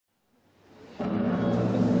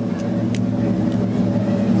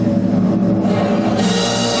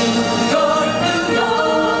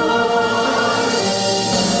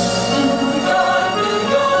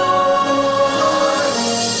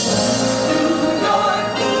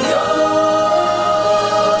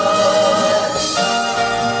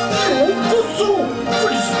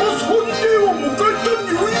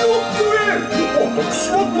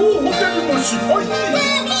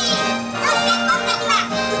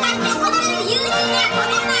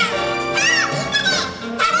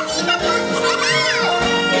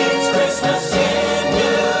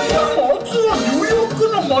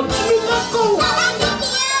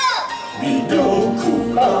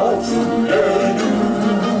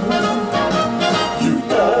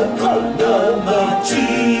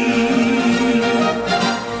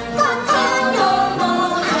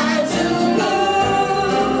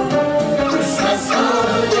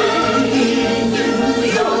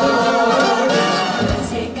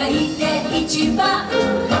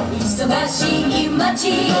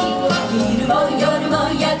昼も夜も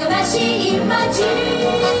やかましい街。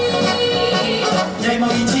でも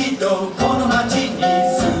一度この街に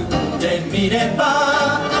住んでみれば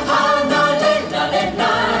離れられな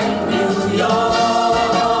いニューヨー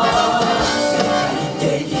ク。世界で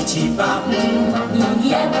一番賑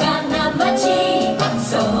やかな街、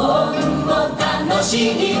騒音も楽しい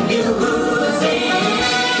ミュージッ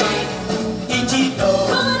ク。一度こ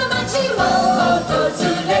の街を訪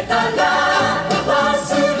れたら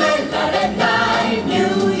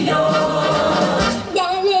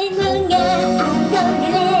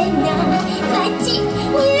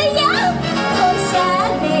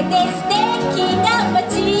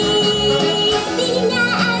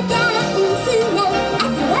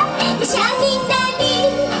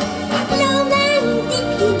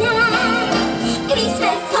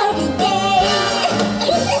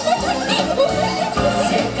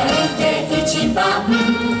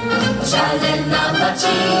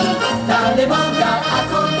誰もが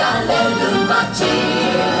憧れる街。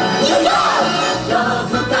夜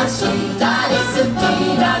更かし大好き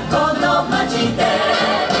なこの街で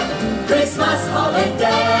クリスマスホリデー。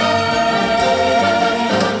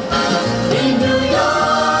ニューヨー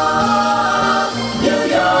ク、ニュー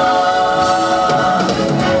ヨー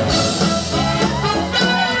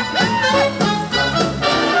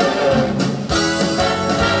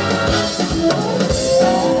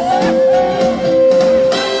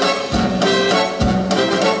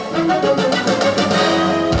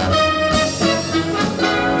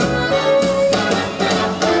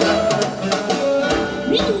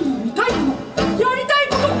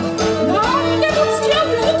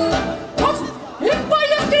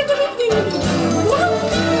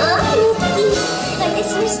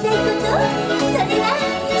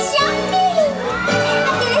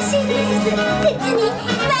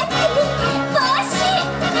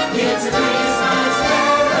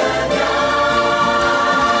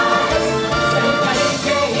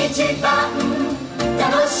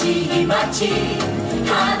華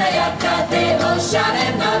やかでおしゃれ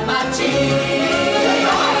な街。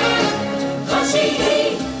欲し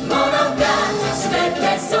いものがすべて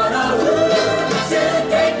揃う素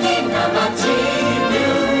敵な街。ニュ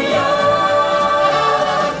ーヨー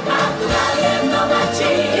ク、憧れの街。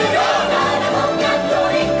誰もが虜、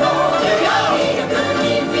魅力に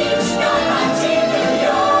満ちた街。ニューヨ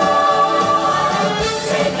ーク、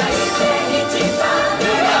世界で一番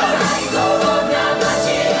最高な街。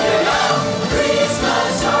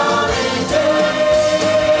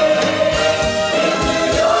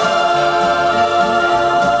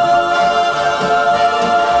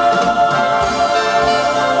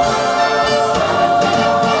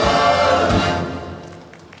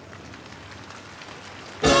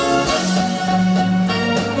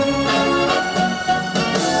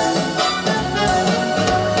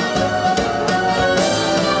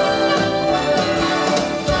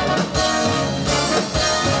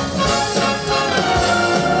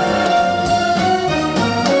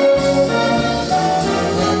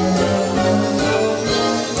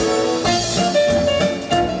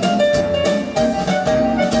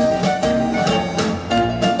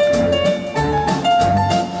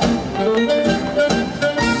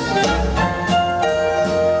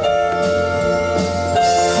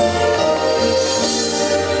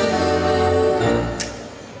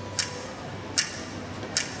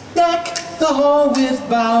With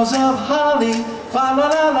boughs of holly, fa la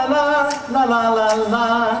la la la la la la la.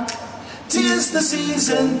 'Tis the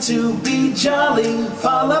season to be jolly,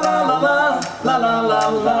 fa la la la la la la la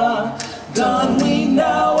la. Don we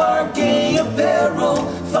now our gay apparel,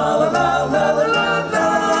 fa la la la la la la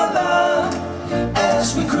la.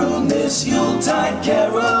 As we croon this Yuletide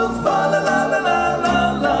carol, fa la la la la la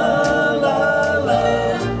la la la.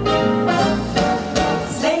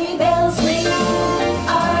 Sleigh bells ring,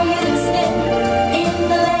 are you listening?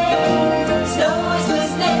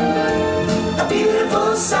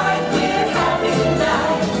 Beautiful sight, we're happy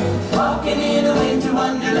tonight, walking in a winter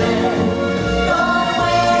wonderland. Gone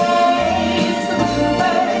away is the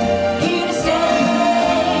bluebird, here to stay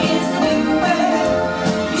is the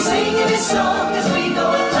bluebird. He's singing his song as we go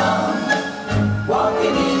along.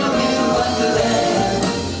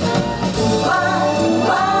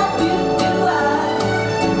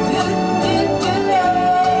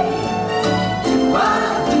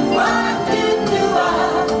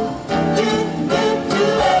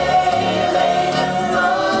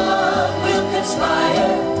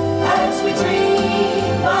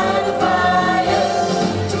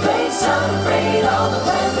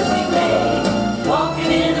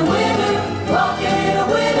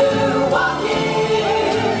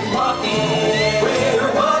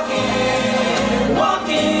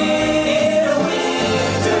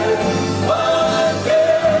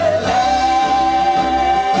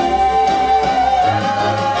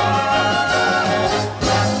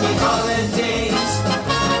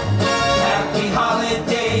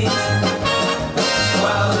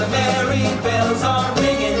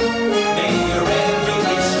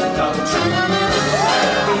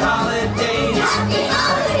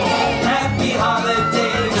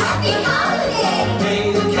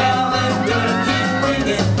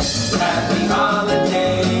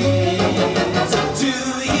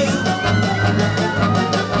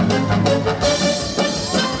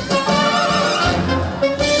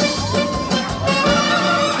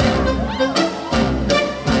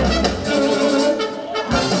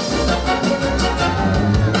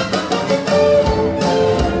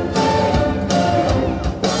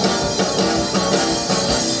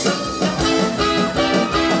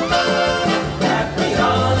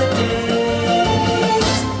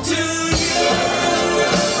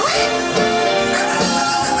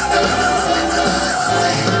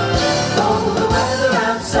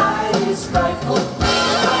 is frightful,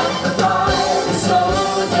 but the fire is so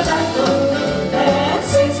delightful. And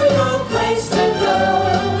since we've no place to go,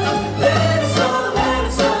 let it snow, let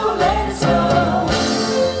it snow, let it snow.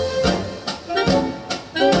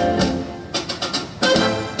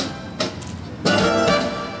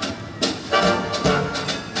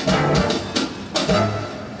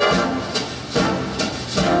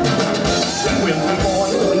 When we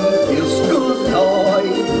boys leave this good toy,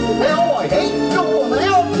 now I hate going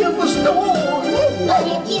out in the storm. But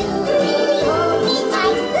if you really hold me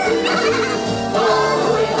tight, All the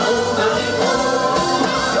way home, honey, home.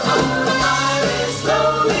 The fire is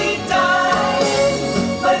slowly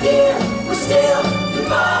dying, but dear, we're still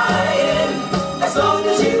goodbying. As long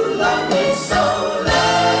as you love me so,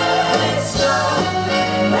 let it snow,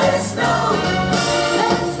 let it snow,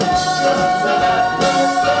 let it snow,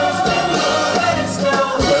 let it snow,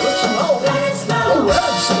 Let it snow. let it snow, Let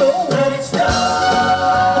it snow. let it snow.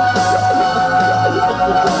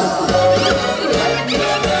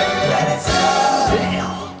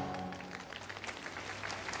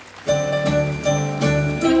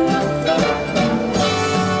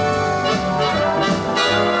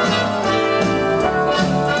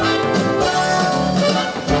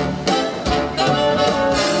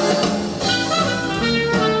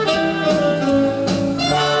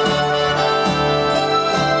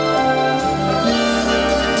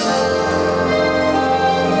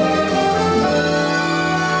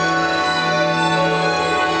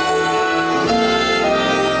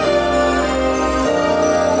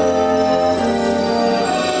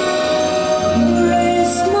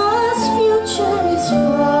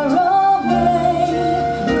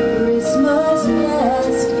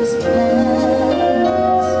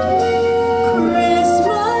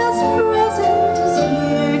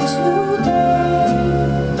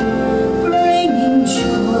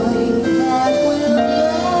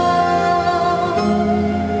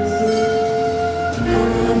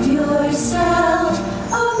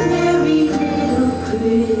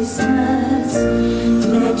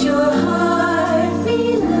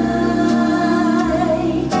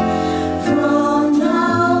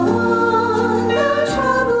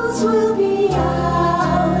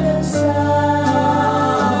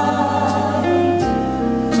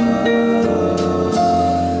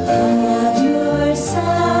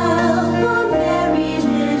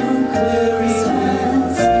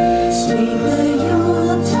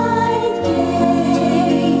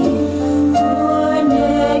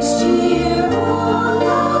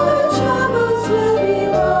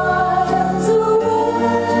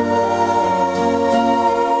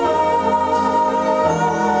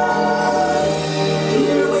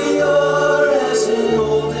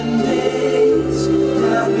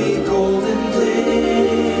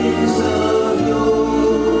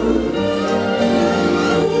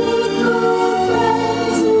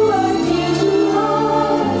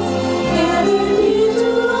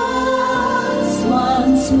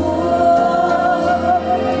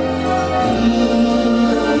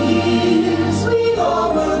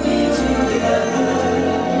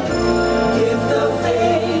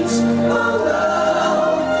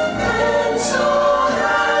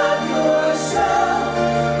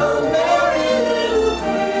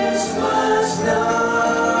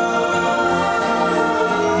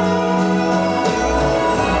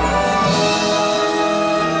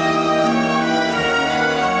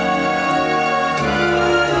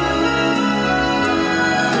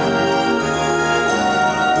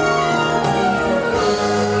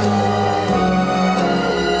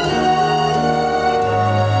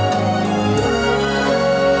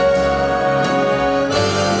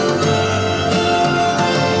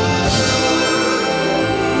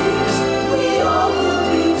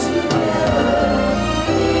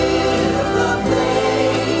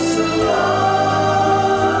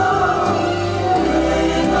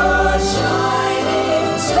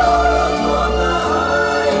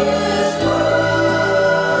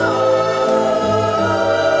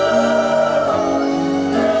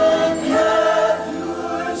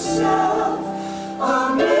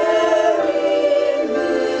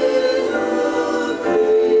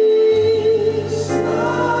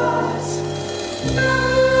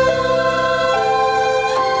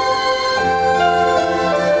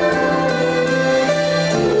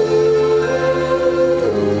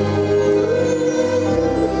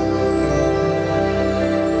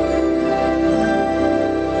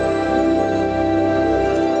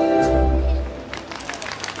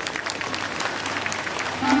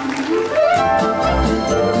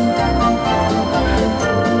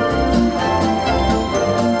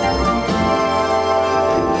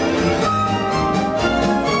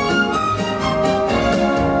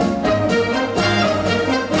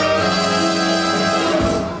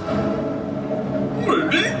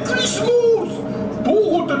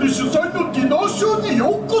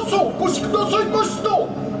 した。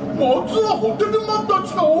まずはホテルマンた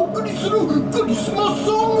ちがお送りするクリスマス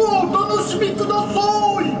ソングをお楽しみくださ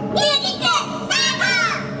い。ミュージックスター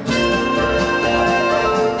ト。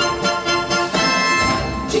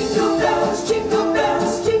 Jingle bells, jingle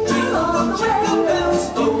bells, jingle all the way. Jingle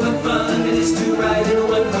bells, oh what fun it is to ride in a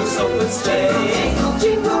one-horse open sleigh.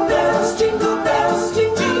 Jingle bells, jingle bells,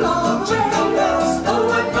 jingle all the way. Jingle bells, oh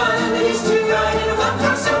what fun it is to ride in a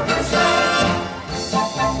one-horse open sleigh.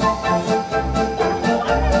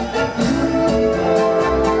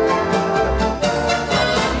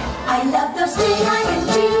 I love those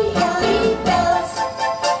J-I-N-G-L-E bells,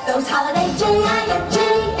 those holiday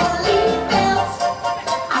J-I-N-G-L-E bells.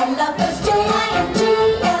 I love those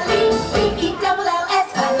J-I-N-G-L-E B-E-double-L-S.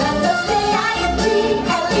 I love those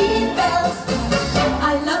J-I-N-G-L-E bells.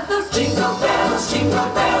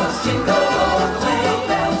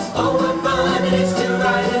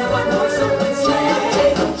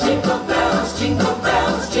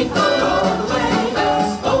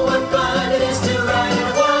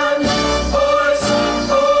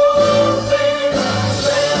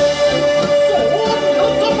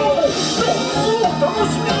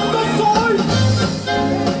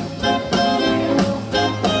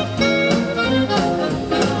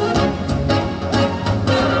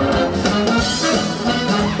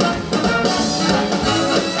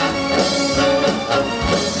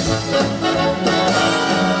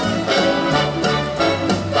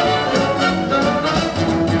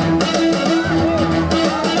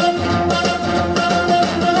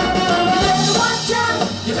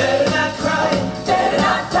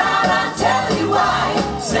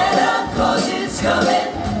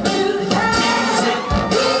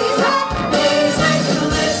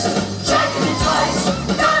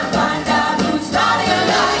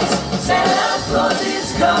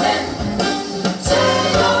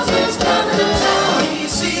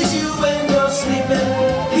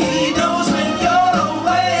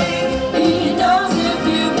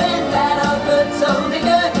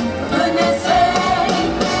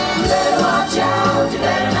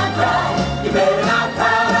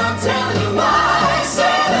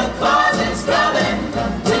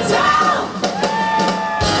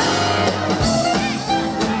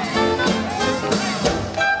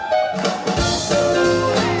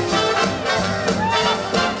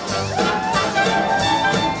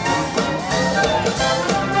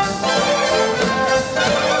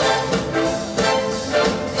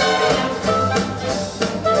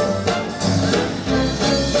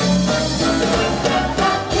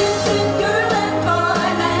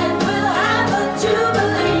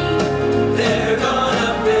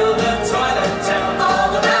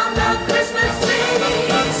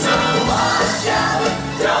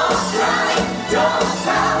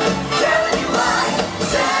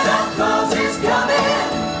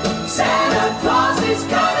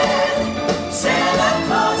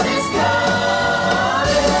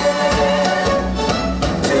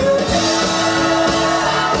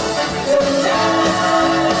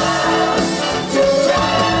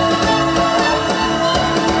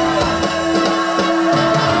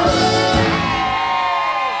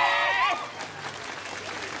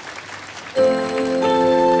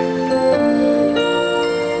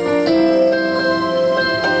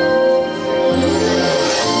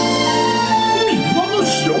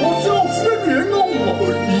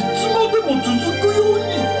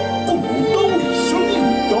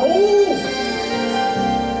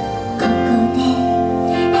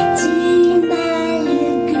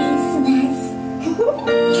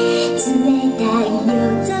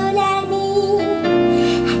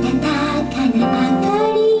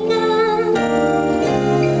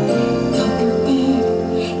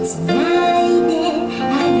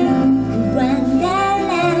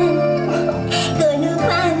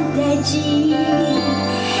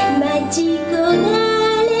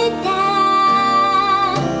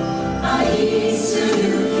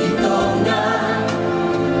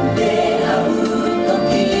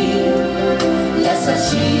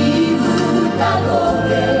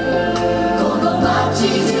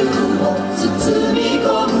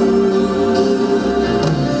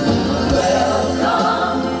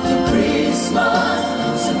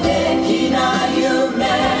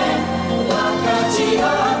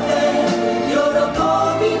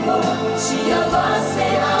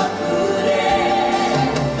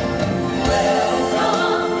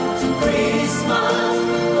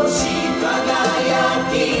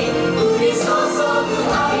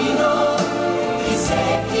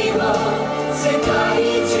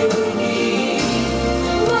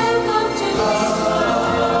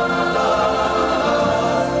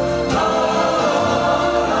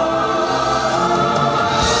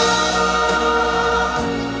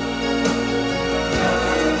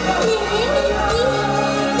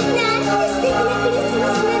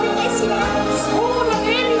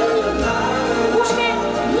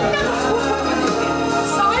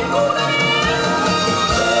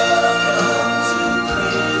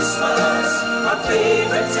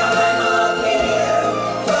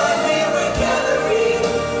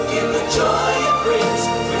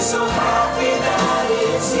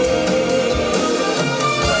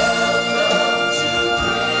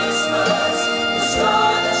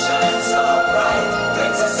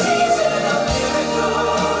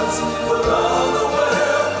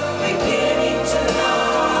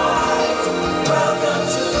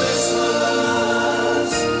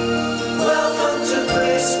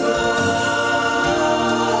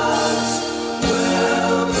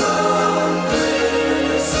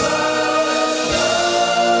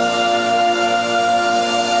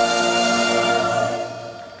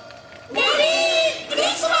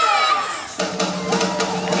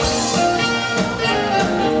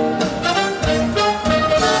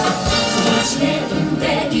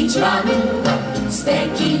 番素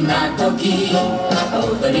敵な時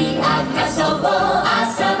踊り明かそう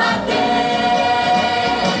朝まで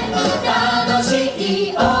楽し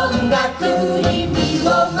い音楽に身を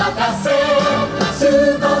任せ過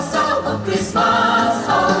ごそうクリスマス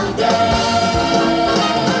ホリデー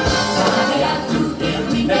輝くイル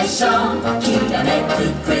ミネーションきらめく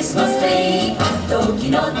クリスマスデイ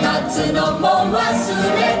時の夏のも忘れ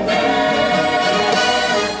て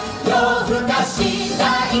夜更かし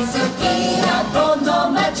大好きなこ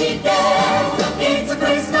の街で It's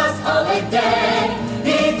Christmas holiday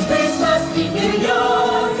It's Christmas in New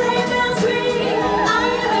York Sleigh bells ring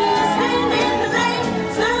I'm standing in the lane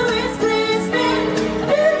Snow is glistening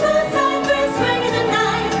Beautiful sight birds swing in the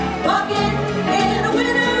night Walking in a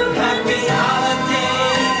winter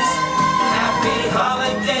Happy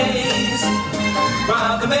holidays,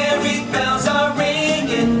 while the merry bells are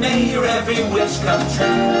ringing, may your every wish come true.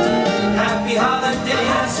 Happy holidays,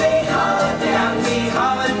 happy holidays,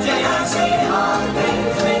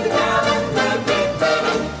 may the calendar be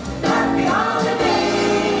burning. Happy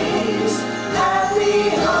holidays, happy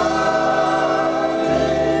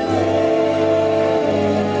holidays.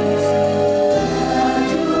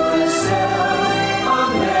 Have yourself a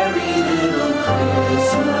merry little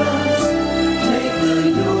Christmas. Make the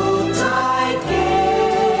Yuletide gay.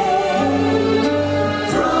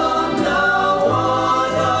 From now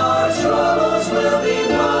on, our troubles will be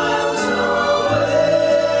miles away.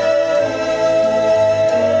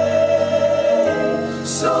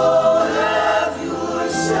 So have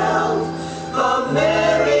yourself a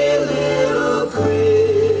merry little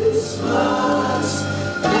Christmas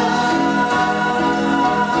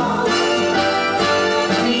now.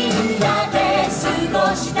 みんなで過ご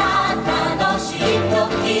した楽しい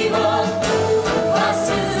時を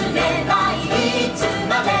忘れないいつ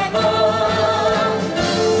までも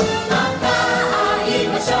また会い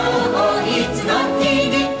ましょういつの日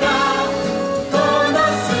にかこの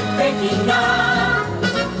素敵な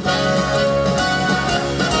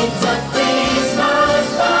It's a Christmas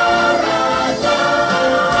paradise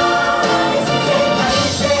世界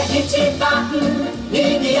で一番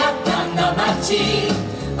賑やかな街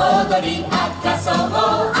踊り明かそう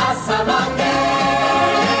朝まで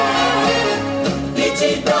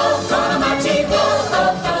一度この街を訪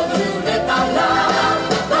れたら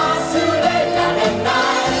忘れられない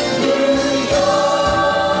ニューヨー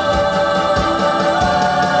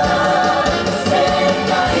ク世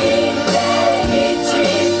界で一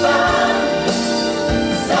番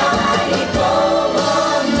最高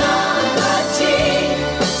な街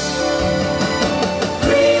ク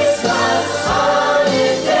リスマスホリ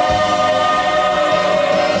デー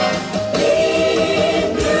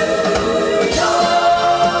in New York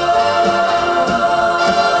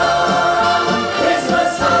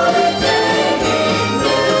Christmas holiday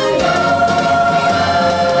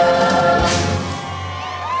in New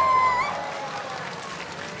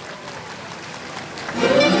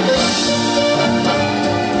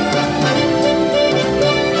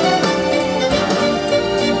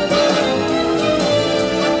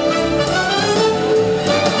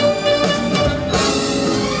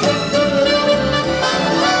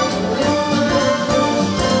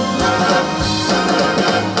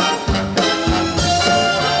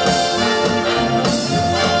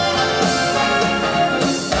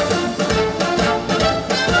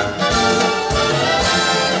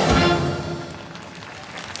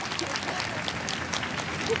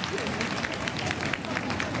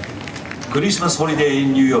York クリスマスホリデー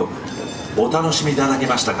in ニューヨークお楽しみいただけ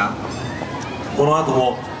ましたか？この後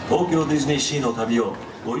も東京ディズニーシーの旅を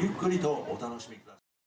ごゆっくりとお楽しみください。